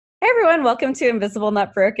everyone. Welcome to Invisible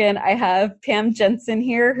Not Broken. I have Pam Jessen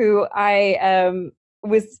here, who I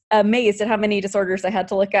was amazed at how many disorders I had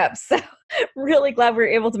to look up. So really glad we were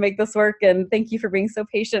able to make this work. And thank you for being so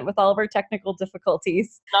patient with all of our technical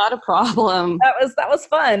difficulties. Not a problem. That was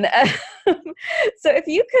fun. So if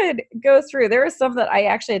you could go through, there was some that I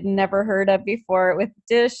actually had never heard of before with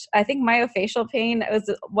DISH. I think myofascial pain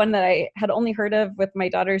was one that I had only heard of with my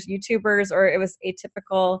daughter's YouTubers, or it was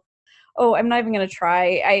atypical. Oh, I'm not even going to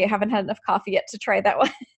try. I haven't had enough coffee yet to try that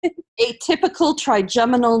one. Atypical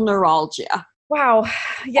trigeminal neuralgia. Wow.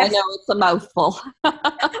 Yes. I know, it's a mouthful.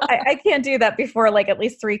 I can't do that before like at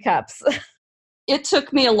least 3 cups. It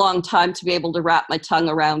took me a long time to be able to wrap my tongue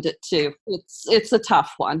around it too. It's a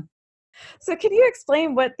tough one. So can you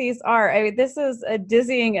explain what these are? I mean, this is a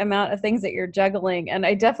dizzying amount of things that you're juggling, and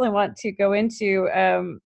I definitely want to go into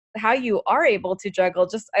how you are able to juggle.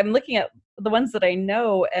 Just I'm looking at the ones that I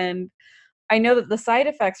know, and I know that the side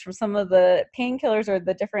effects from some of the painkillers or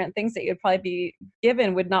the different things that you'd probably be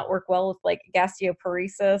given would not work well with like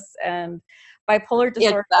gastroparesis, and bipolar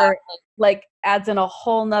disorder Exactly. like adds in a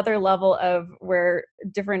whole nother level of where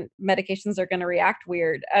different medications are going to react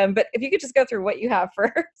weird. But if you could just go through what you have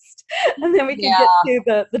first, and then we can get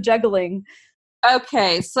to the juggling.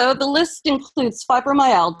 Okay, so the list includes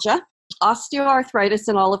fibromyalgia, osteoarthritis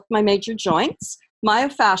in all of my major joints,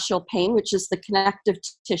 myofascial pain, which is the connective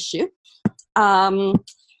tissue.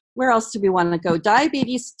 Where else do we want to go?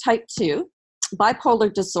 Diabetes type 2,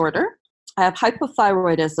 bipolar disorder. I have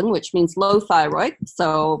hypothyroidism, which means low thyroid,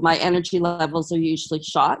 so my energy levels are usually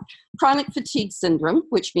shot. Chronic fatigue syndrome,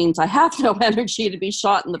 which means I have no energy to be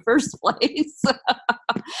shot in the first place.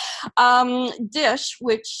 DISH,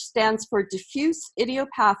 which stands for diffuse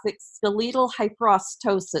idiopathic skeletal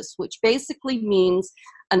hyperostosis, which basically means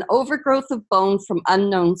an overgrowth of bone from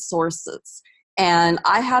unknown sources. And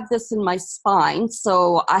I have this in my spine,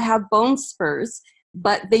 so I have bone spurs,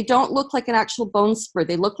 but they don't look like an actual bone spur.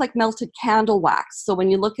 They look like melted candle wax. So when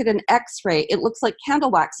you look at an x-ray, it looks like candle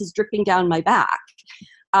wax is dripping down my back.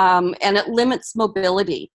 And it limits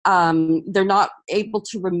mobility. They're not able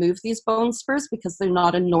to remove these bone spurs because they're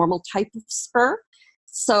not a normal type of spur.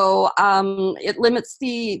 So it limits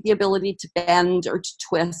the ability to bend or to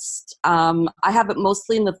twist. I have it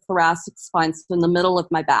mostly in the thoracic spine, so in the middle of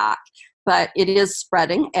my back, but it is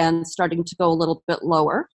spreading and starting to go a little bit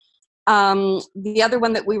lower. The other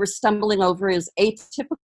one that we were stumbling over is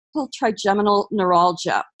atypical trigeminal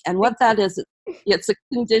neuralgia. And what that is, it's a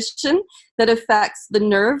condition that affects the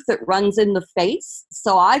nerve that runs in the face.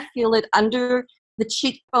 So I feel it under the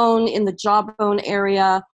cheekbone, in the jawbone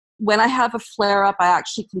area. When I have a flare-up, I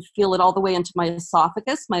actually can feel it all the way into my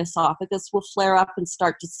esophagus. My esophagus will flare up and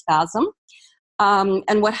start to spasm.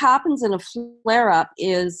 And what happens in a flare-up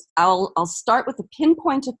is I'll start with a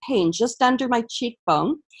pinpoint of pain just under my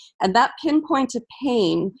cheekbone, and that pinpoint of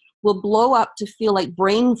pain will blow up to feel like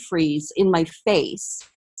brain freeze in my face,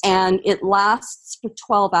 and it lasts for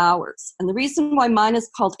 12 hours. And the reason why mine is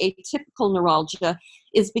called atypical neuralgia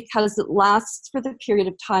is because it lasts for the period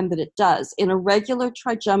of time that it does. In a regular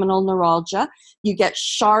trigeminal neuralgia, you get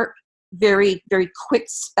sharp, very, very quick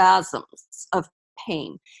spasms of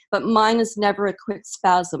pain, but mine is never a quick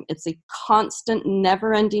spasm. It's a constant,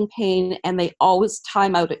 never-ending pain, and they always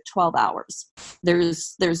time out at 12 hours.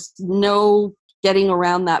 There's no getting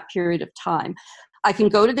around that period of time. I can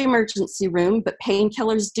go to the emergency room, but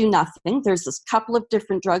painkillers do nothing. There's a couple of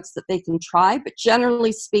different drugs that they can try, but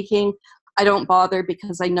generally speaking, I don't bother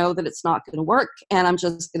because I know that it's not going to work, and I'm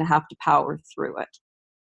just going to have to power through it.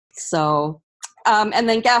 So and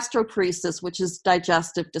then gastroparesis, which is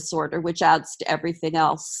digestive disorder, which adds to everything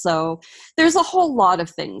else. So there's a whole lot of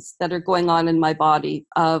things that are going on in my body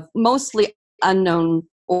of mostly unknown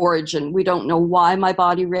origin. We don't know why my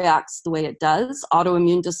body reacts the way it does.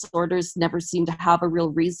 Autoimmune disorders never seem to have a real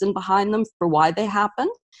reason behind them for why they happen.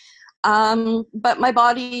 But my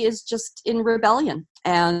body is just in rebellion,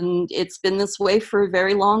 and it's been this way for a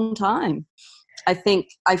very long time. I think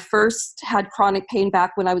I first had chronic pain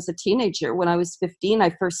back when I was a teenager. When I was 15, I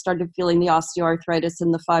first started feeling the osteoarthritis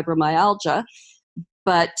and the fibromyalgia.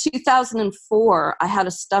 But 2004, I had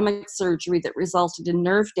a stomach surgery that resulted in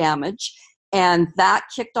nerve damage, and that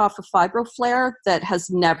kicked off a fibro flare that has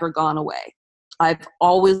never gone away. I've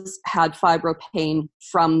always had fibro pain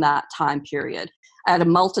from that time period. I had a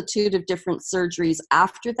multitude of different surgeries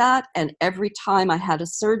after that, and every time I had a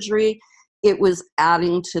surgery, it was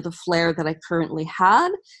adding to the flare that I currently had.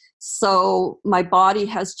 So my body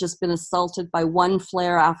has just been assaulted by one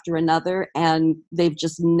flare after another, and they've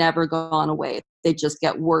just never gone away. They just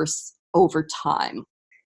get worse over time.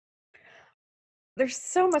 there's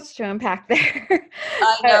so much to unpack there.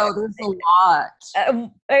 I know, there's a lot.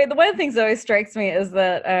 The one of the things that always strikes me is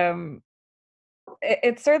that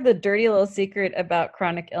it's sort of the dirty little secret about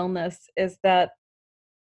chronic illness is that,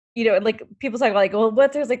 like people talk like, well,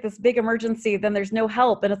 what there's like this big emergency, then there's no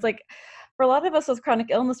help. And it's like, for a lot of us with chronic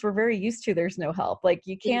illness, we're very used to there's no help. Like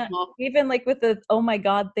you can't, Mhm. even like with the, oh my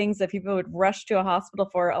God, things that people would rush to a hospital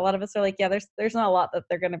for, a lot of us are like, yeah, there's not a lot that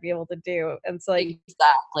they're going to be able to do. And so like,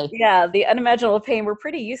 Exactly. yeah, the unimaginable pain, we're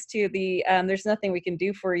pretty used to the, there's nothing we can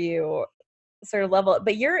do for you sort of level.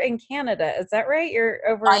 But you're in Canada, is that right? You're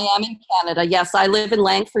over I in am in Canada. Yes, I live in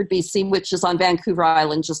Langford, BC, which is on Vancouver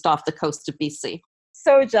Island, just off the coast of BC.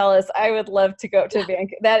 so jealous. I would love to go to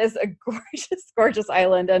Vancouver. That is a gorgeous, gorgeous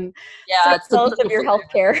island, and so Yeah, it's a jealous of your beautiful.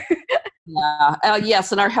 healthcare. Yeah.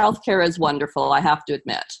 Yes, and our healthcare is wonderful, I have to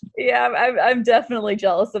admit. Yeah, I'm definitely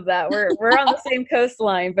jealous of that. We're on the same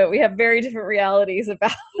coastline, but we have very different realities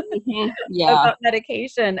about Yeah.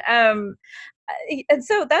 medication. And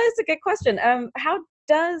so that is a good question. How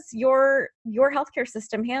does your healthcare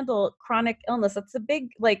system handle chronic illness? That's a big,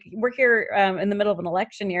 like, we're here in the middle of an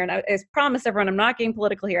election year, and I promise everyone I'm not getting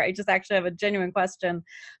political here. I just actually have a genuine question.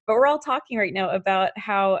 But we're all talking right now about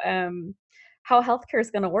how healthcare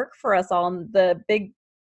is going to work for us all. And the big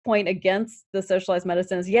point against the socialized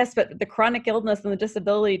medicine is yes, but the chronic illness and the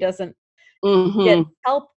disability doesn't get Hmm.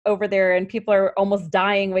 help over there, and people are almost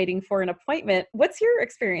dying waiting for an appointment. What's your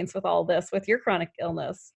experience with all this, with your chronic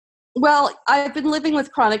illness? Well, I've been living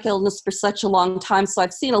with chronic illness for such a long time, so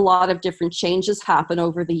I've seen a lot of different changes happen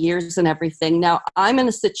over the years and everything. Now, I'm in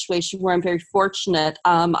a situation where I'm very fortunate.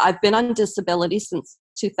 I've been on disability since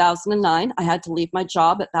 2009. I had to leave my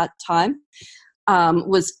job at that time.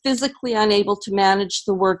 Was physically unable to manage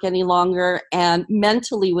the work any longer, and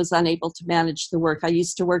mentally was unable to manage the work. I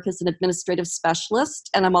used to work as an administrative specialist,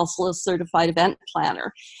 and I'm also a certified event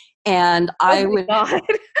planner. And Oh I my would, God.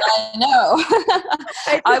 I know,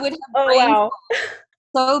 I would have Oh brain wow.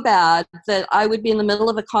 so bad that I would be in the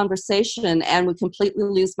middle of a conversation and would completely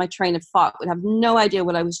lose my train of thought, would have no idea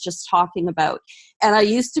what I was just talking about. And I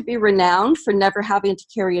used to be renowned for never having to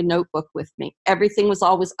carry a notebook with me. Everything was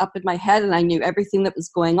always up in my head, and I knew everything that was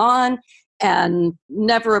going on, and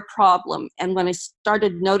never a problem. And when I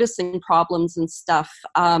started noticing problems and stuff,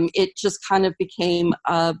 it just kind of became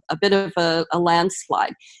a bit of a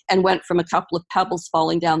landslide, and went from a couple of pebbles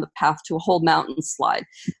falling down the path to a whole mountain slide.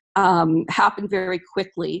 Happened very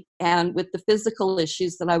quickly. And with the physical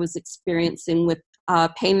issues that I was experiencing with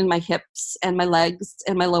pain in my hips and my legs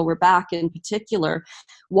and my lower back in particular,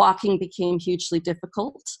 walking became hugely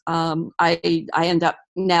difficult. I end up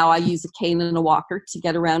now, I use a cane and a walker to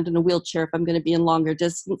get around in a wheelchair if I'm going to be in longer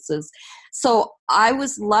distances. So I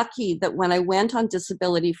was lucky that when I went on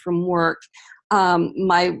disability from work,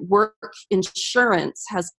 my work insurance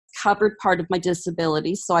has covered part of my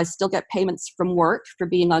disability, so I still get payments from work for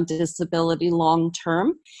being on disability long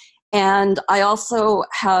term. And I also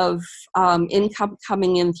have income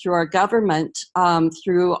coming in through our government,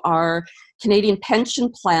 through our Canadian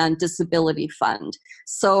Pension Plan Disability Fund.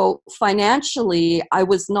 So financially, I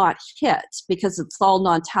was not hit because it's all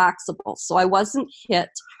non-taxable. So I wasn't hit.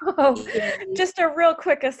 Oh, just a real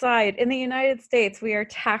quick aside. In the United States, we are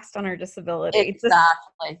taxed on our disability.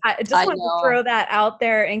 Exactly. I just I wanted to know. throw that out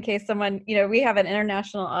there in case someone, we have an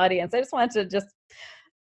international audience. I just wanted to just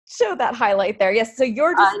show that highlight there. Yes, so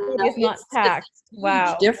your I disability know. is not It's taxed. a huge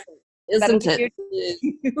Wow. difference, That is isn't a it?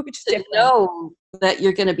 huge, huge To difference. know that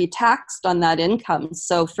you're going to be taxed on that income.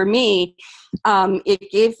 So for me,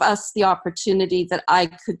 it gave us the opportunity that I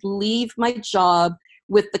could leave my job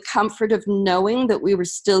with the comfort of knowing that we were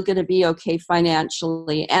still going to be okay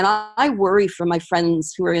financially. And I worry for my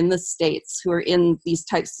friends who are in the States, who are in these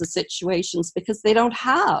types of situations, because they don't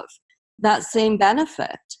have that same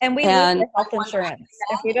benefit. And we lose And our health insurance.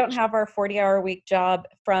 If we don't have our 40-hour-a-week job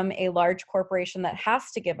from a large corporation that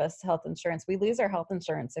has to give us health insurance, we lose our health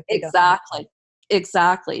insurance if we don't have it. exactly.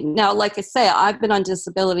 Exactly. Now, like I say, I've been on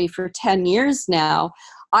disability for 10 years now.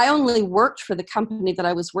 I only worked for the company that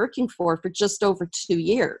I was working for just over 2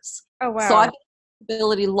 years. Oh, So I've wow. been on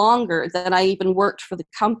disability longer than I even worked for the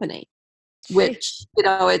company, Jeez. which,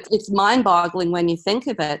 it's mind-boggling when you think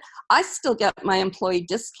of it. I still get my employee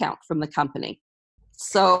discount from the company.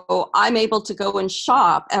 So I'm able to go and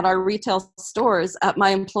shop at our retail stores at my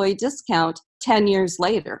employee discount 10 years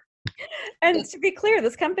later. And to be clear,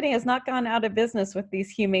 this company has not gone out of business with these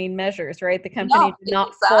humane measures, right? The No, company did not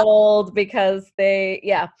exactly. fold because that's why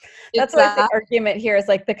the Exactly. argument here is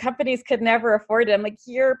like the companies could never afford it. I'm like,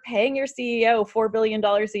 you're paying your CEO $4 billion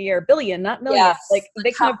a year, billion, not million. Like Yes, the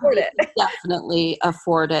they can afford company it. can definitely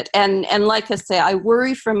afford it. And like I say, I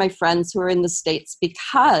worry for my friends who are in the States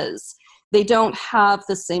because they don't have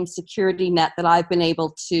the same security net that I've been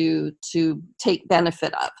able to take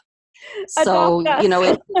benefit of. Adopt So,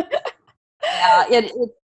 us. yeah,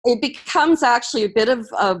 it becomes actually a bit of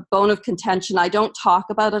a bone of contention. I don't talk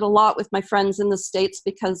about it a lot with my friends in the States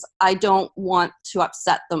because I don't want to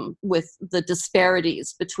upset them with the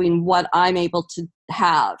disparities between what I'm able to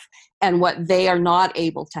have and what they are not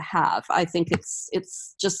able to have. I think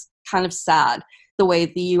it's just kind of sad the way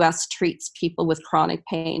the US treats people with chronic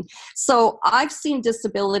pain. So I've seen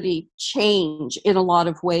disability change in a lot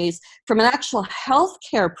of ways from an actual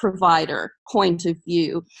healthcare provider point of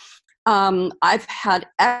view. I've had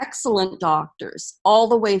excellent doctors all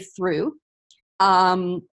the way through.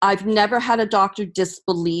 I've never had a doctor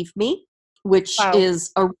disbelieve me, which Wow.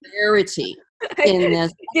 is a rarity in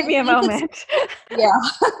this. Give I me a think it's, moment. yeah.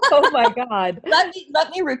 Oh my God.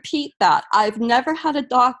 Let me repeat that. I've never had a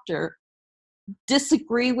doctor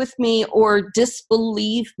disagree with me or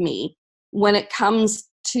disbelieve me when it comes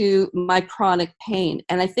to my chronic pain.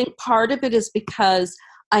 And I think part of it is because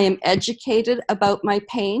I am educated about my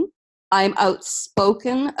pain. I'm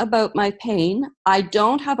outspoken about my pain. I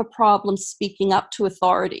don't have a problem speaking up to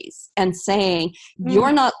authorities and saying, Mm.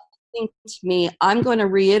 you're not listening to me. I'm going to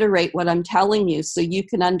reiterate what I'm telling you so you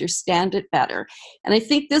can understand it better. And I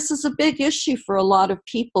think this is a big issue for a lot of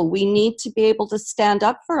people. We need to be able to stand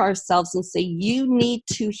up for ourselves and say, you need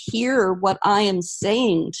to hear what I am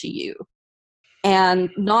saying to you and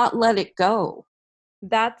not let it go.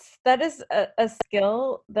 That is a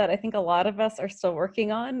skill that I think a lot of us are still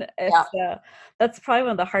working on. Yeah. That's probably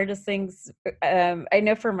one of the hardest things. I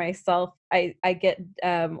know for myself, I get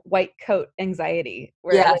white coat anxiety,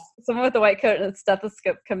 where Yes. like someone with a white coat and a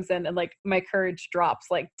stethoscope comes in, and like my courage drops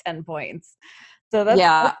like 10 points. So that's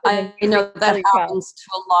Yeah, an I amazing know skill that you have. happens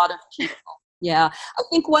to a lot of people. Yeah, I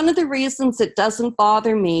think one of the reasons it doesn't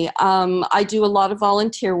bother me, I do a lot of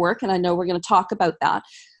volunteer work, and I know we're going to talk about that.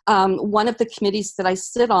 One of the committees that I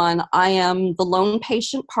sit on, I am the lone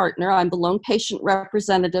patient partner. I'm the lone patient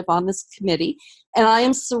representative on this committee, and I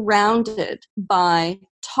am surrounded by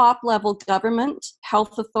top-level government,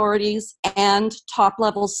 health authorities, and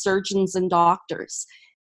top-level surgeons and doctors.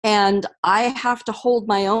 And I have to hold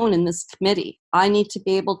my own in this committee. I need to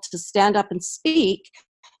be able to stand up and speak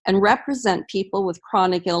and represent people with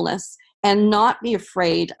chronic illness and not be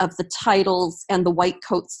afraid of the titles and the white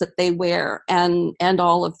coats that they wear and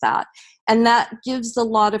all of that. And that gives a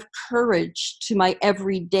lot of courage to my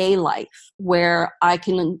everyday life where I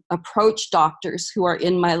can approach doctors who are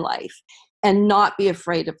in my life and not be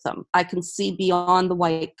afraid of them. I can see beyond the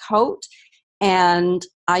white coat, and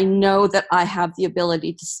I know that I have the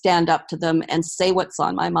ability to stand up to them and say what's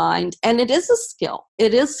on my mind. And it is a skill.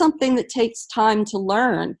 It is something that takes time to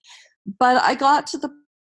learn. But I got to the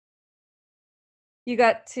You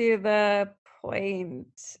got to the point.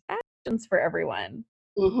 Actions for everyone.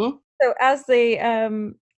 mm-hmm. So as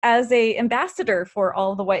a ambassador for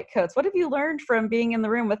all the white coats, what have you learned from being in the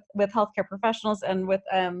room with healthcare professionals and with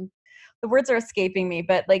the words are escaping me,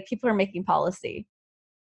 but like people are making policy?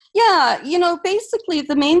 Yeah, basically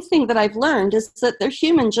the main thing that I've learned is that they're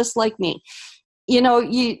human just like me. You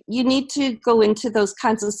need to go into those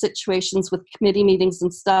kinds of situations with committee meetings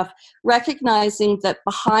and stuff, recognizing that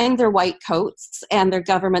behind their white coats and their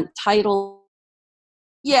government title.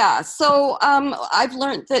 Yeah, so I've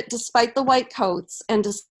learned that despite the white coats and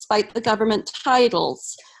despite the government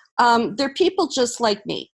titles, they're people just like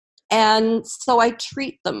me. And so I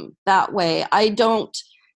treat them that way. I don't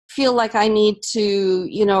feel like I need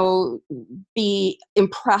to, be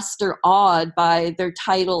impressed or awed by their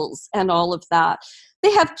titles and all of that.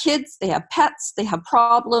 They have kids, they have pets, they have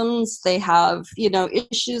problems, they have,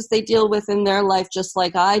 issues they deal with in their life just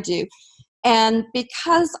like I do. And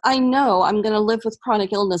because I know I'm going to live with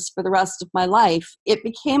chronic illness for the rest of my life, it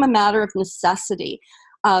became a matter of necessity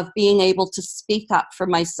of being able to speak up for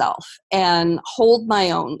myself and hold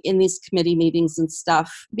my own in these committee meetings and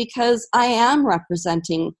stuff, because I am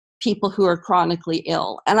representing people who are chronically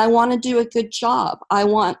ill and I want to do a good job. I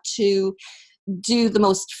want to do the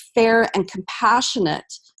most fair and compassionate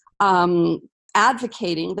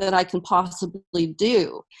advocating that I can possibly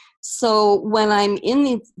do. So when I'm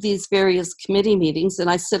in these various committee meetings,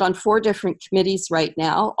 and I sit on 4 different committees right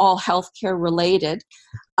now, all healthcare related,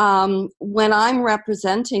 when I'm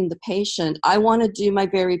representing the patient, I want to do my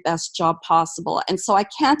very best job possible. And so I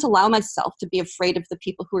can't allow myself to be afraid of the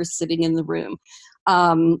people who are sitting in the room.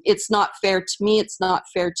 It's not fair to me. It's not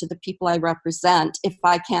fair to the people I represent if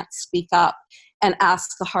I can't speak up and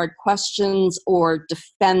ask the hard questions or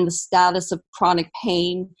defend the status of chronic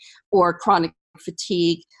pain or chronic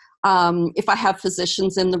fatigue. If I have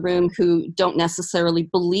physicians in the room who don't necessarily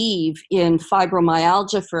believe in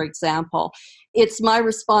fibromyalgia, for example, it's my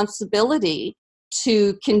responsibility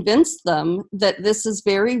to convince them that this is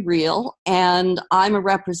very real, and I'm a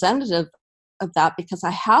representative of that because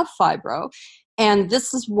I have fibro. And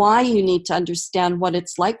this is why you need to understand what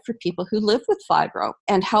it's like for people who live with fibro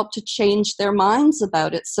and help to change their minds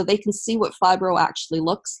about it so they can see what fibro actually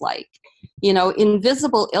looks like. You know,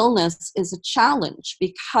 invisible illness is a challenge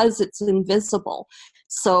because it's invisible.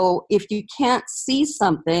 So if you can't see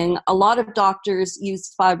something, a lot of doctors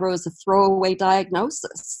use fibro as a throwaway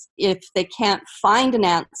diagnosis. If they can't find an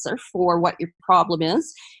answer for what your problem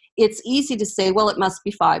is, it's easy to say, well, it must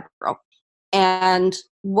be fibro. And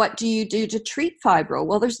what do you do to treat fibro?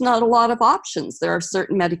 Well, there's not a lot of options. There are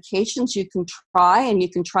certain medications you can try, and you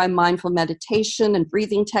can try mindful meditation and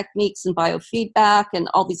breathing techniques and biofeedback and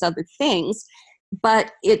all these other things,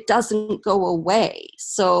 but it doesn't go away.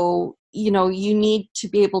 So, you know, you need to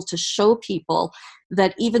be able to show people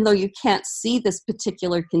that even though you can't see this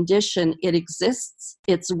particular condition, it exists,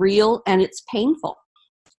 it's real, and it's painful.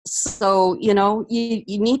 So, you know, you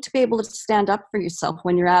need to be able to stand up for yourself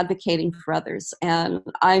when you're advocating for others. And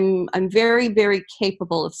I'm very, very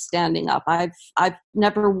capable of standing up. I've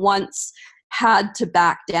never once had to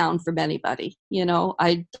back down from anybody. You know,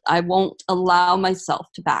 I won't allow myself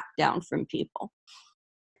to back down from people.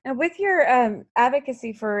 And with your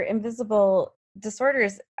advocacy for invisible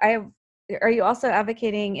disorders, are you also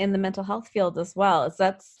advocating in the mental health field as well?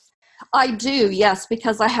 I do, yes,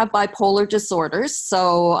 because I have bipolar disorders.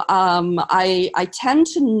 So I tend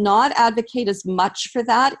to not advocate as much for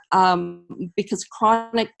that because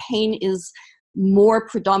chronic pain is more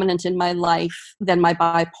predominant in my life than my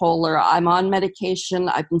bipolar. I'm on medication.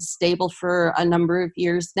 I've been stable for a number of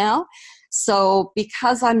years now. So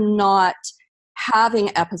because I'm not having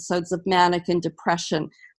episodes of manic and depression,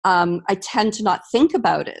 I tend to not think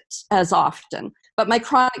about it as often. But my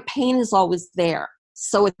chronic pain is always there.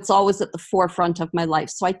 So it's always at the forefront of my life.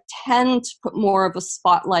 So I tend to put more of a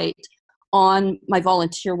spotlight on my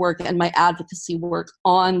volunteer work and my advocacy work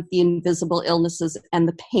on the invisible illnesses and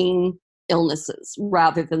the pain illnesses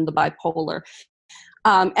rather than the bipolar.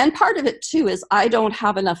 And part of it too is I don't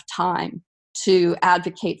have enough time to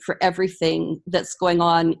advocate for everything that's going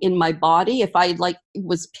on in my body. If I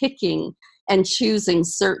was picking and choosing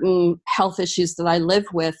certain health issues that I live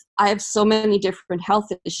with, I have so many different health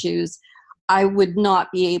issues, I would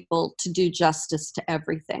not be able to do justice to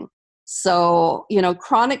everything. So, you know,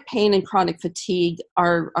 chronic pain and chronic fatigue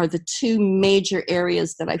are the two major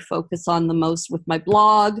areas that I focus on the most with my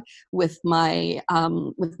blog, with my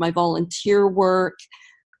volunteer work,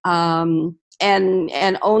 and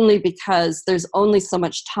only because there's only so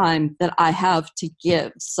much time that I have to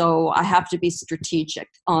give. So I have to be strategic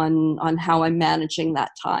on how I'm managing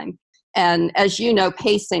that time. And as you know,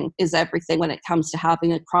 pacing is everything when it comes to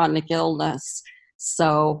having a chronic illness.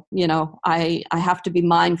 So, you know, I have to be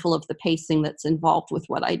mindful of the pacing that's involved with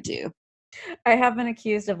what I do. I have been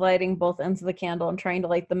accused of lighting both ends of the candle and trying to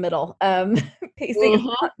light the middle. Pacing is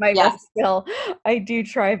not my Yeah. best skill. I do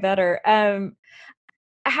try better.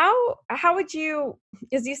 How would you,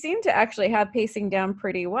 because you seem to actually have pacing down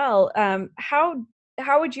pretty well,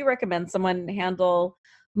 how would you recommend someone handle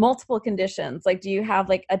multiple conditions? Like, do you have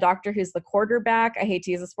like a doctor who's the quarterback? I hate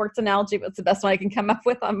to use a sports analogy, but it's the best one I can come up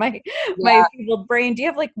with on my feeble brain. Do you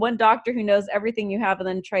have like one doctor who knows everything you have and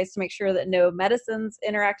then tries to make sure that no medicines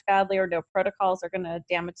interact badly or no protocols are going to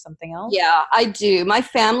damage something else? Yeah, I do. My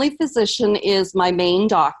family physician is my main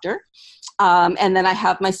doctor. And then I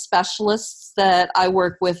have my specialists that I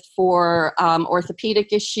work with for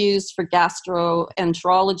orthopedic issues, for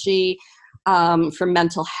gastroenterology, for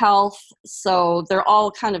mental health. So they're all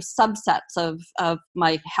kind of subsets of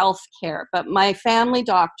my health care. But my family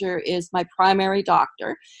doctor is my primary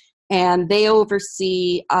doctor, and they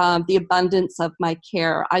oversee the abundance of my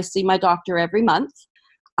care. I see my doctor every month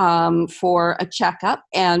for a checkup,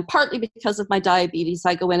 and partly because of my diabetes,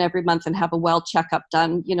 I go in every month and have a well checkup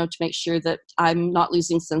done, you know, to make sure that I'm not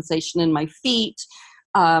losing sensation in my feet,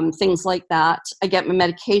 things like that. I get my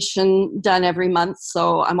medication done every month,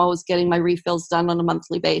 so I'm always getting my refills done on a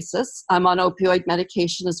monthly basis. I'm on opioid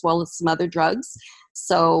medication as well as some other drugs,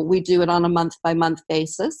 so we do it on a month-by-month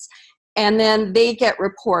basis. And then they get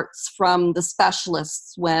reports from the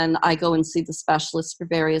specialists when I go and see the specialists for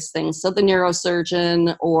various things. So the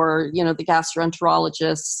neurosurgeon, or, you know, the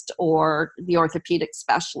gastroenterologist, or the orthopedic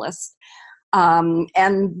specialist.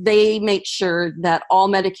 And they make sure that all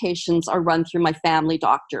medications are run through my family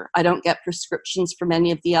doctor. I don't get prescriptions from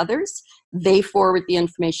any of the others. They forward the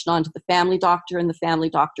information on to the family doctor, and the family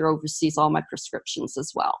doctor oversees all my prescriptions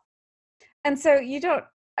as well. And so you don't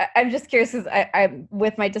I'm just curious because I'm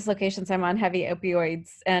with my dislocations, I'm on heavy opioids,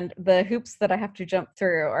 and the hoops that I have to jump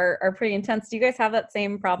through are pretty intense. Do you guys have that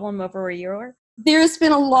same problem over where you are? There's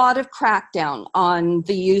been a lot of crackdown on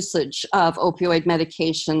the usage of opioid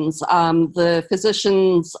medications. The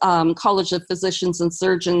physicians, College of Physicians and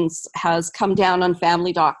Surgeons has come down on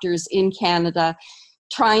family doctors in Canada,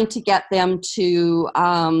 trying to get them to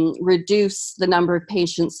reduce the number of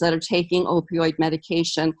patients that are taking opioid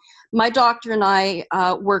medication. My doctor and I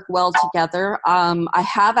work well together. I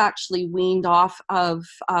have actually weaned off of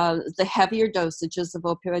the heavier dosages of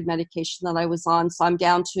opioid medication that I was on, so I'm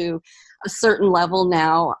down to a certain level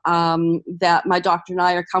now that my doctor and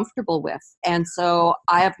I are comfortable with. And so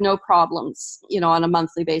I have no problems, on a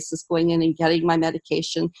monthly basis going in and getting my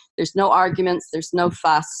medication. There's no arguments, there's no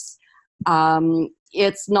fuss.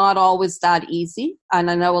 It's not always that easy. And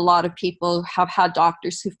I know a lot of people have had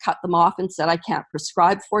doctors who've cut them off and said, I can't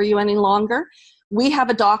prescribe for you any longer. We have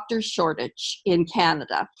a doctor shortage in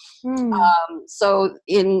Canada. So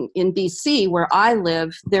in BC, where I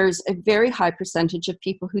live, there's a very high percentage of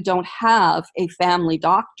people who don't have a family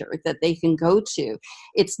doctor that they can go to.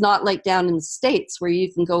 It's not like down in the States where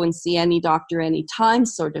you can go and see any doctor anytime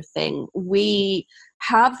sort of thing. We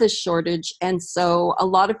have this shortage, and so a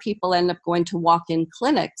lot of people end up going to walk-in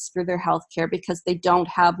clinics for their health care because they don't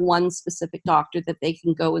have one specific doctor that they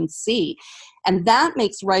can go and see. And that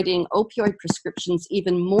makes writing opioid prescriptions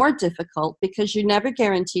even more difficult because you're never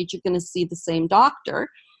guaranteed you're going to see the same doctor.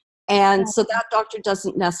 And so that doctor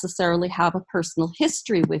doesn't necessarily have a personal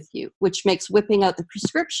history with you, which makes whipping out the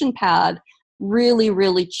prescription pad really,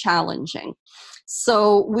 really challenging.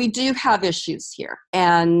 So we do have issues here.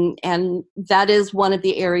 And that is one of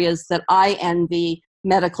the areas that I envy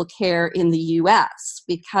medical care in the US,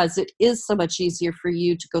 because it is so much easier for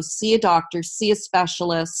you to go see a doctor, see a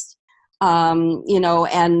specialist,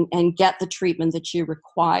 and get the treatment that you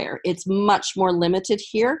require. It's much more limited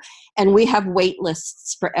here. And we have wait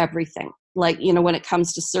lists for everything. Like, when it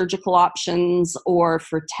comes to surgical options or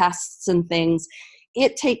for tests and things,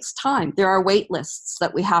 it takes time. There are wait lists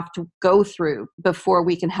that we have to go through before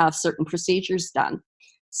we can have certain procedures done.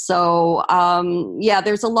 So,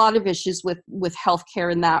 there's a lot of issues with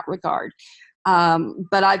healthcare in that regard.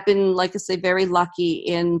 But I've been, like I say, very lucky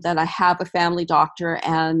in that I have a family doctor,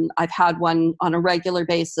 and I've had one on a regular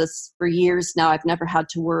basis for years now. I've never had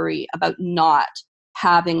to worry about not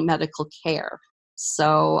having medical care.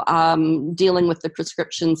 So dealing with the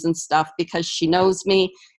prescriptions and stuff, because she knows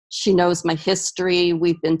me, she knows my history.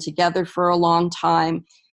 We've been together for a long time.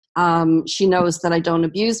 She knows that I don't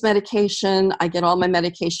abuse medication. I get all my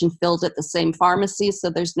medication filled at the same pharmacy, so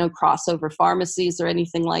there's no crossover pharmacies or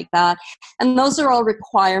anything like that. And those are all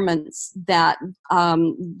requirements that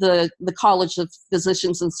the College of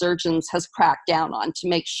Physicians and Surgeons has cracked down on to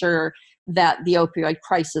make sure that the opioid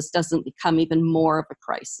crisis doesn't become even more of a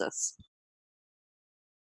crisis.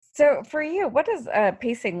 So for you, what does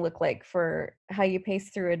pacing look like for how you pace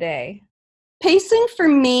through a day? Pacing for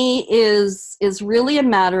me is really a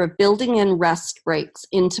matter of building in rest breaks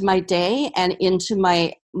into my day and into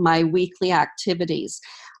my weekly activities.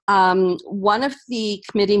 One of the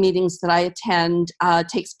committee meetings that I attend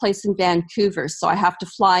takes place in Vancouver, so I have to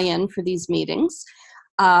fly in for these meetings.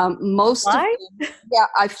 I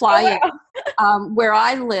fly in. Where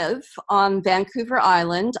I live on Vancouver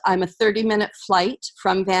Island, I'm a 30-minute flight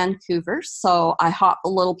from Vancouver, so I hop a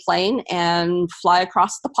little plane and fly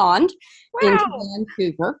across the pond into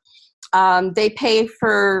Vancouver. They pay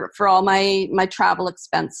for all my travel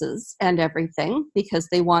expenses and everything because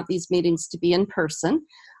they want these meetings to be in person.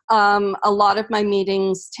 A lot of my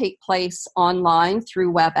meetings take place online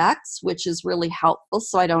through WebEx, which is really helpful,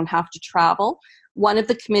 so I don't have to travel. One of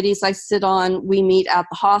the committees I sit on, we meet at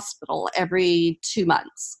the hospital every 2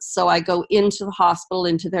 months. So I go into the hospital,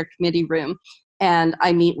 into their committee room, and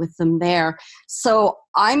I meet with them there. So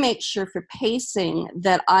I make sure for pacing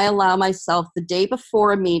that I allow myself the day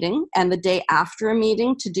before a meeting and the day after a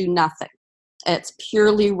meeting to do nothing. It's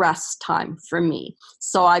purely rest time for me.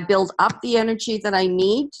 So I build up the energy that I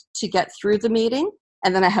need to get through the meeting,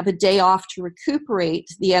 and then I have a day off to recuperate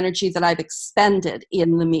the energy that I've expended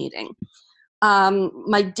in the meeting.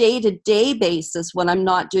 My day-to-day basis, when I'm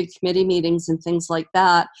not doing committee meetings and things like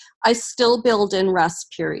that, I still build in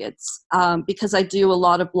rest periods because I do a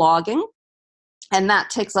lot of blogging, and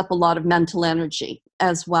that takes up a lot of mental energy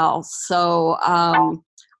as well. So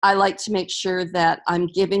I like to make sure that I'm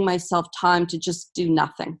giving myself time to just do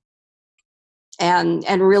nothing. And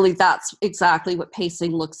really, that's exactly what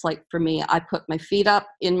pacing looks like for me. I put my feet up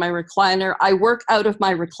in my recliner. I work out of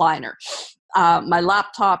my recliner. My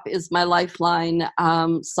laptop is my lifeline,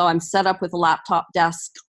 so I'm set up with a laptop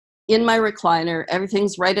desk in my recliner.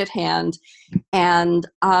 Everything's right at hand. And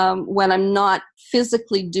when I'm not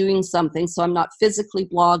physically doing something, so I'm not physically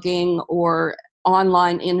blogging or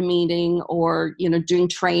online in a meeting or, doing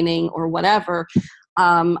training or whatever,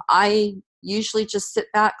 I usually just sit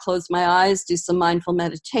back, close my eyes, do some mindful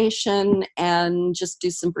meditation, and just do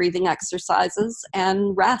some breathing exercises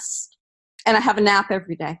and rest. And I have a nap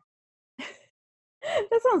every day.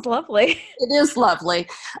 That sounds lovely. It is lovely.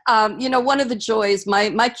 One of the joys,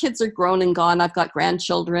 my kids are grown and gone. I've got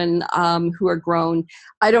grandchildren who are grown.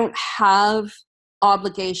 I don't have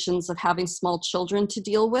obligations of having small children to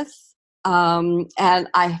deal with. And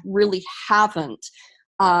I really haven't.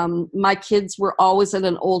 My kids were always at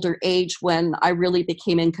an older age when I really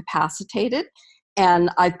became incapacitated. And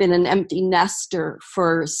I've been an empty nester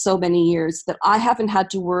for so many years that I haven't had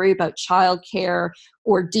to worry about childcare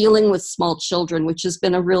or dealing with small children, which has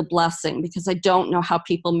been a real blessing because I don't know how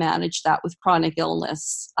people manage that with chronic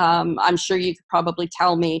illness. I'm sure you could probably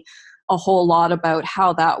tell me a whole lot about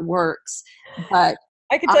how that works. But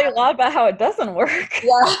I can tell you a lot about how it doesn't work.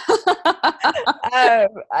 Yeah.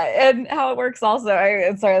 And how it works also.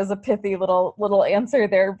 I'm sorry, there's a pithy little answer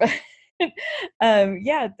there, but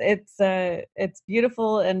yeah, it's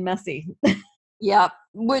beautiful and messy. Yeah,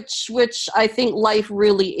 which I think life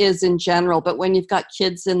really is in general, but when you've got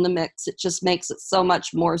kids in the mix, it just makes it so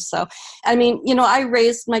much more so. I mean, I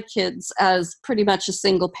raised my kids as pretty much a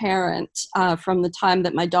single parent from the time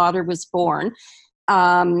that my daughter was born.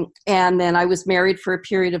 And then I was married for a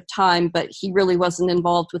period of time, but he really wasn't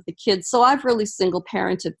involved with the kids. So I've really single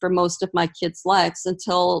parented for most of my kids' lives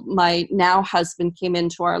until my now husband came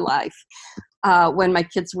into our life when my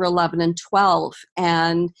kids were 11 and 12.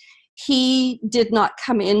 And he did not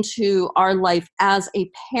come into our life as a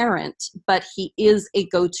parent, but he is a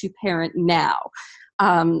go-to parent now.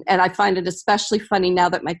 And I find it especially funny now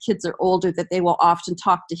that my kids are older that they will often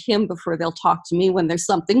talk to him before they'll talk to me when there's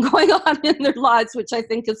something going on in their lives, which I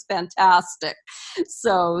think is fantastic.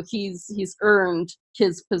 So he's earned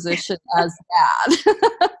his position as dad.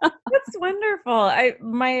 That's wonderful.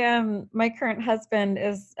 My current husband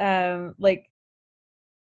is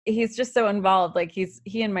he's just so involved. Like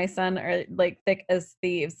he and my son are like thick as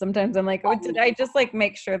thieves. Sometimes I'm like, did I just like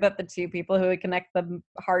make sure that the two people who would connect the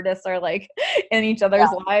hardest are like in each other's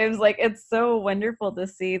lives? Like it's so wonderful to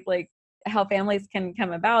see like how families can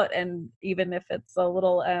come about, and even if it's a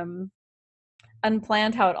little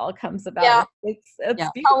unplanned, how it all comes about. Yeah. It's How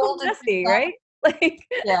beautiful old and is messy, your son? right? Like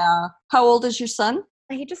Yeah. How old is your son?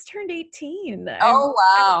 he just turned 18. Oh,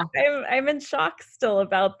 wow. I'm in shock still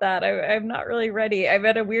about that. I'm not really ready. I'm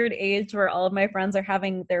at a weird age where all of my friends are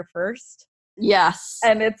having their first. Yes.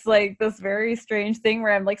 And it's like this very strange thing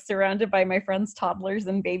where I'm like surrounded by my friends' toddlers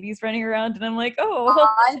and babies running around. And I'm like, oh.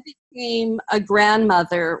 I became a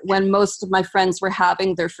grandmother when most of my friends were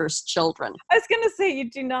having their first children. I was going to say,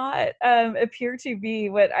 you do not appear to be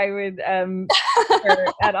what I would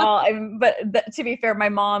at all. But to be fair, my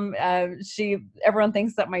mom, everyone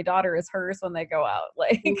thinks that my daughter is hers when they go out.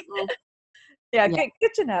 Like, Mm-hmm. yeah,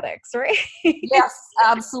 good genetics, right? Yes,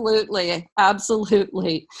 absolutely.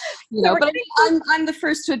 Absolutely. So but I'm the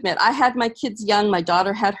first to admit I had my kids young. My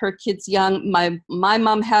daughter had her kids young. My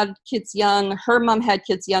mom had kids young. Her mom had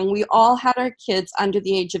kids young. We all had our kids under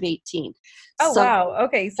the age of 18. Oh, So, wow.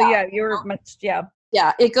 Okay. So yeah, you were much, yeah.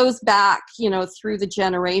 Yeah, it goes back, through the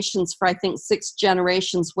generations for I think 6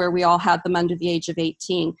 generations where we all had them under the age of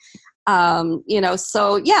 18.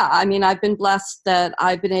 So yeah, I mean, I've been blessed that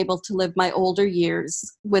I've been able to live my older years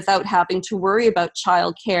without having to worry about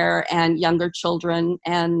childcare and younger children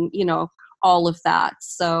and, all of that.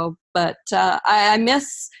 So, but I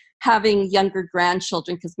miss having younger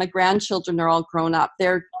grandchildren because my grandchildren are all grown up.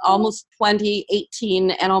 They're almost 20,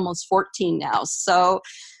 18, and almost 14 now. So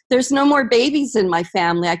there's no more babies in my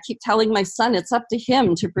family. I keep telling my son it's up to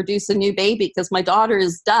him to produce a new baby because my daughter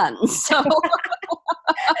is done. So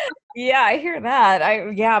yeah, I hear that.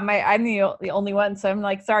 I'm the only one, so I'm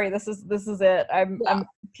like, sorry, this is it. I'm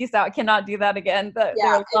peace out. Cannot do that again. But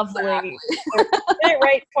they're lovely. Exactly. They're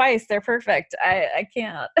right twice. They're perfect. I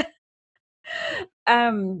can't.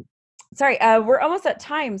 Sorry, we're almost at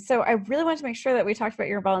time, so I really want to make sure that we talked about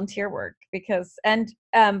your volunteer work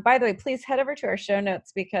by the way, please head over to our show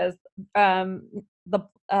notes because the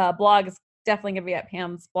blog is definitely going to be at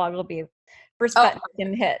Pam's blog. Will be first button you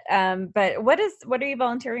can hit. But what are you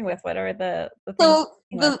volunteering with? What are the things? So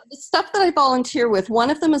the stuff that I volunteer with, one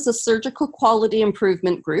of them is a surgical quality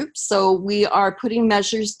improvement group. So we are putting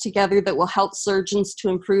measures together that will help surgeons to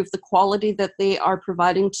improve the quality that they are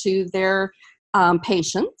providing to their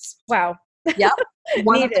patients. Wow. Yep.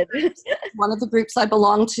 One of the Needed. groups, one of the groups I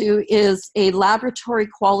belong to is a laboratory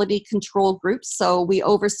quality control group. So we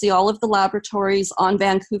oversee all of the laboratories on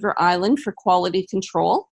Vancouver Island for quality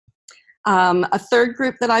control. A third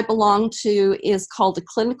group that I belong to is called a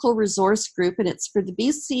clinical resource group, and it's for the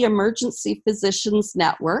BC Emergency Physicians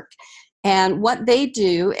Network. And what they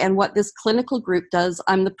do and what this clinical group does,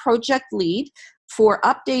 I'm the project lead for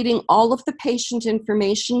updating all of the patient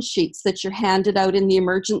information sheets that you're handed out in the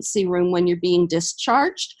emergency room when you're being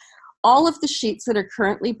discharged. All of the sheets that are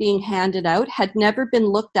currently being handed out had never been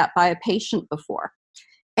looked at by a patient before.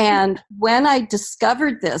 And when I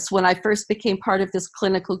discovered this, when I first became part of this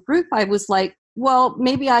clinical group, I was like, well,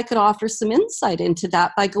 maybe I could offer some insight into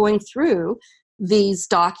that by going through these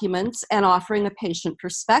documents and offering a patient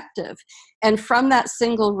perspective. And from that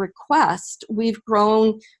single request, we've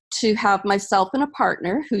grown to have myself and a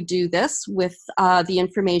partner who do this with the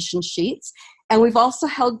information sheets. And we've also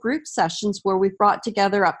held group sessions where we've brought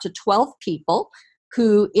together up to 12 people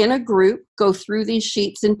who in a group go through these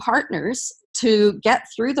sheets in partners to get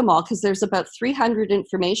through them all, because there's about 300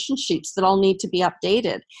 information sheets that all need to be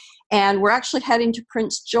updated. And we're actually heading to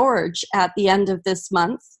Prince George at the end of this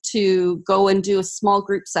month to go and do a small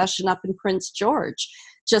group session up in Prince George,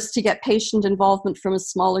 just to get patient involvement from a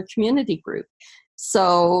smaller community group.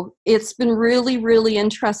 So it's been really, really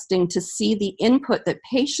interesting to see the input that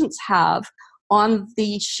patients have on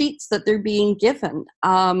the sheets that they're being given.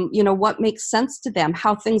 What makes sense to them,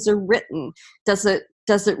 how things are written. Does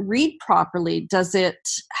it read properly? Does it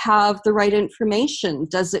have the right information?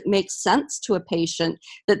 Does it make sense to a patient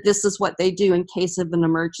that this is what they do in case of an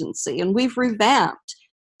emergency? And we've revamped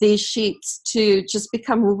these sheets to just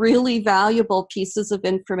become really valuable pieces of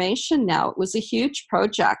information now. It was a huge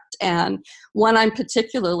project and one I'm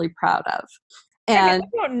particularly proud of. And I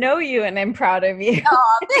don't know you, and I'm proud of you.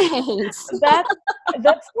 oh, thanks.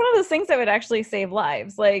 That's one of those things that would actually save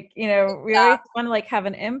lives. Like, we always want to have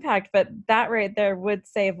an impact, but that right there would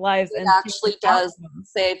save lives. It actually does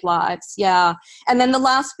save lives. Yeah. And then the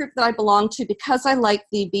last group that I belong to, because I like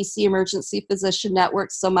the BC Emergency Physician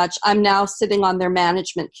Network so much, I'm now sitting on their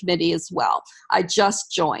management committee as well. I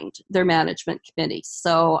just joined their management committee.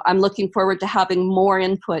 So I'm looking forward to having more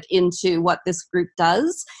input into what this group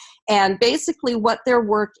does. And basically what their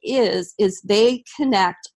work is they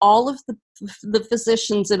connect all of the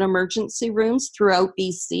physicians in emergency rooms throughout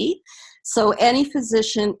BC. So any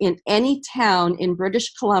physician in any town in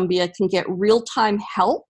British Columbia can get real-time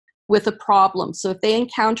help with a problem. So if they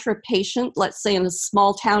encounter a patient, let's say in a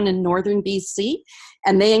small town in northern BC,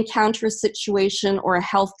 and they encounter a situation or a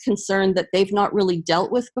health concern that they've not really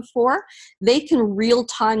dealt with before, they can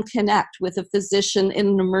real-time connect with a physician in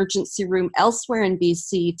an emergency room elsewhere in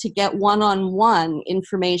BC to get one-on-one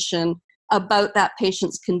information about that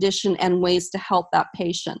patient's condition and ways to help that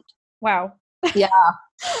patient. Wow. Yeah.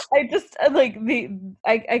 I just I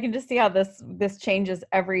can just see how this changes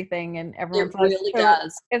everything, and everyone's it really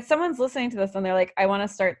does. If someone's listening to this and they're like, I want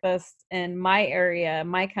to start this in my area,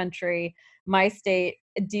 my country, my state,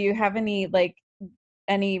 do you have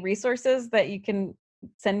any resources that you can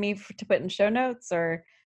send me to put in show notes? Or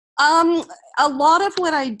a lot of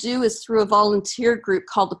what I do is through a volunteer group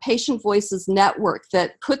called the Patient Voices Network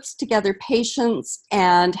that puts together patients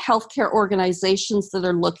and healthcare organizations that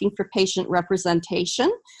are looking for patient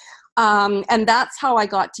representation. And that's how I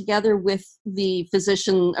got together with the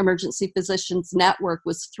Emergency Physicians Network,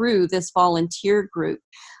 was through this volunteer group.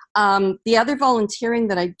 The other volunteering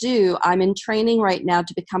that I do, I'm in training right now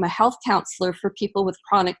to become a health counselor for people with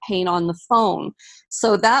chronic pain on the phone.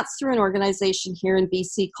 So that's through an organization here in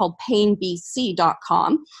BC called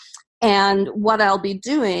painbc.com. And what I'll be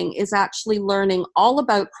doing is actually learning all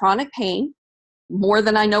about chronic pain, more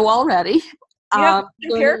than I know already. You have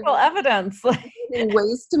empirical evidence.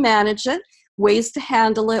 Ways to manage it, ways to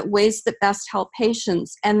handle it, ways that best help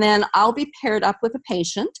patients. And then I'll be paired up with a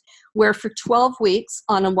patient where for 12 weeks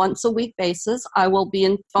on a once-a-week basis, I will be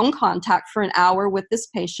in phone contact for an hour with this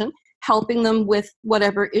patient, helping them with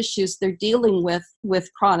whatever issues they're dealing with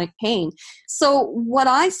chronic pain. So what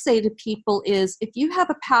I say to people is, if you have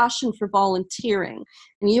a passion for volunteering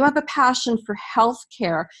and you have a passion for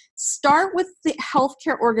healthcare, start with the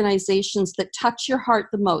healthcare organizations that touch your heart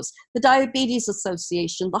the most. The Diabetes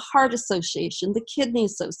Association, the Heart Association, the Kidney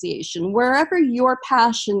Association, wherever your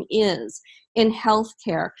passion is in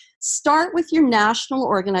healthcare, start with your national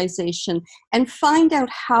organization and find out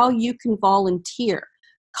how you can volunteer.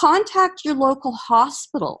 Contact your local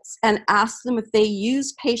hospitals and ask them if they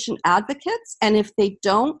use patient advocates, and if they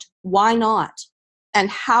don't, why not? And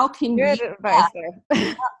how can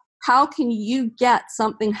how can you get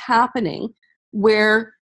something happening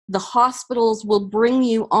where the hospitals will bring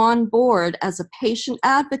you on board as a patient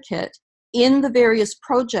advocate in the various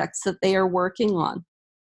projects that they are working on.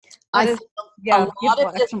 That I is, think a yeah, lot of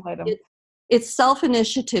beautiful action item. it's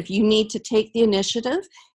self-initiative. You need to take the initiative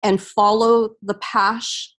and follow the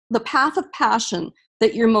path of passion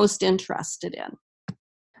that you're most interested in.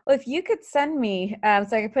 Well, if you could send me,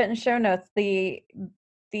 so I could put in show notes the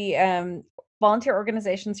volunteer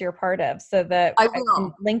organizations you're part of, so that I I can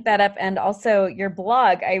will. link that up, and also your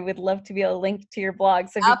blog. I would love to be able to link to your blog.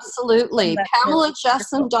 So if you could send Absolutely. that to me, that'd be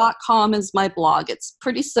wonderful. PamelaJessen.com is my blog. It's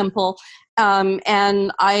pretty simple.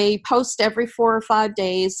 And I post every 4 or 5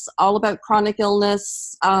 days all about chronic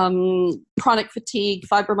illness, chronic fatigue,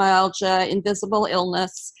 fibromyalgia, invisible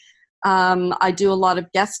illness. I do a lot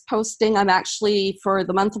of guest posting. I'm actually, for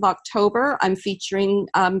the month of October, I'm featuring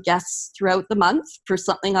guests throughout the month for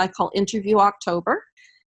something I call Interview October.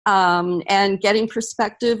 And getting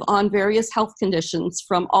perspective on various health conditions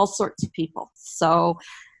from all sorts of people. So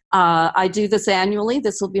I do this annually.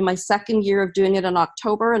 This will be my second year of doing it in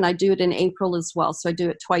October, and I do it in April as well. So I do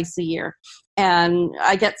it twice a year. And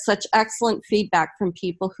I get such excellent feedback from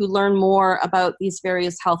people who learn more about these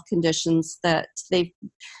various health conditions that they've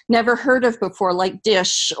never heard of before, like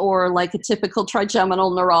DISH or like atypical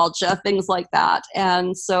trigeminal neuralgia, things like that.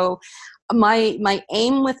 And so my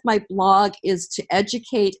aim with my blog is to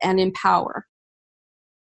educate and empower.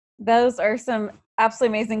 Those are some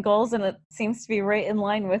absolutely amazing goals, and it seems to be right in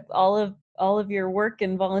line with all of your work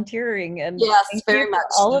in volunteering. And Yes, thank you very much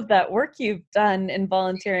for all so. of that work you've done in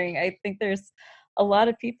volunteering. I think there's a lot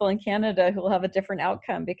of people in Canada who will have a different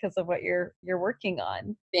outcome because of what you're working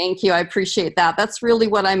on. Thank you. I appreciate that. That's really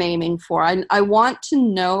what I'm aiming for. I want to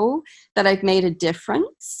know that I've made a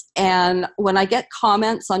difference. And when I get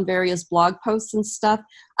comments on various blog posts and stuff,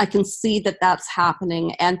 I can see that that's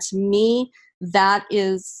happening. And to me, that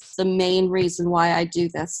is the main reason why I do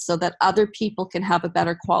this, so that other people can have a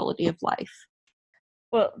better quality of life.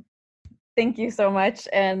 Well, thank you so much.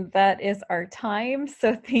 And that is our time.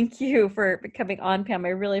 So thank you for coming on, Pam. I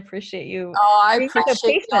really appreciate you Oh, I being so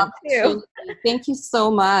appreciate the patient too. opportunity. Thank you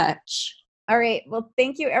so much. All right. Well,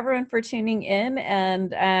 thank you everyone for tuning in.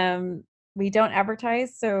 And we don't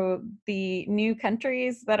advertise. So the new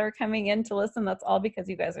countries that are coming in to listen, that's all because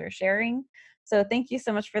you guys are sharing. So thank you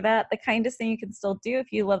so much for that. The kindest thing you can still do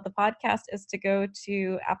if you love the podcast is to go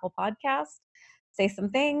to Apple Podcast, say some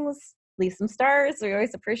things, leave some stars. We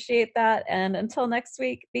always appreciate that. And until next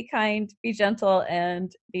week, be kind, be gentle,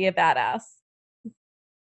 and be a badass.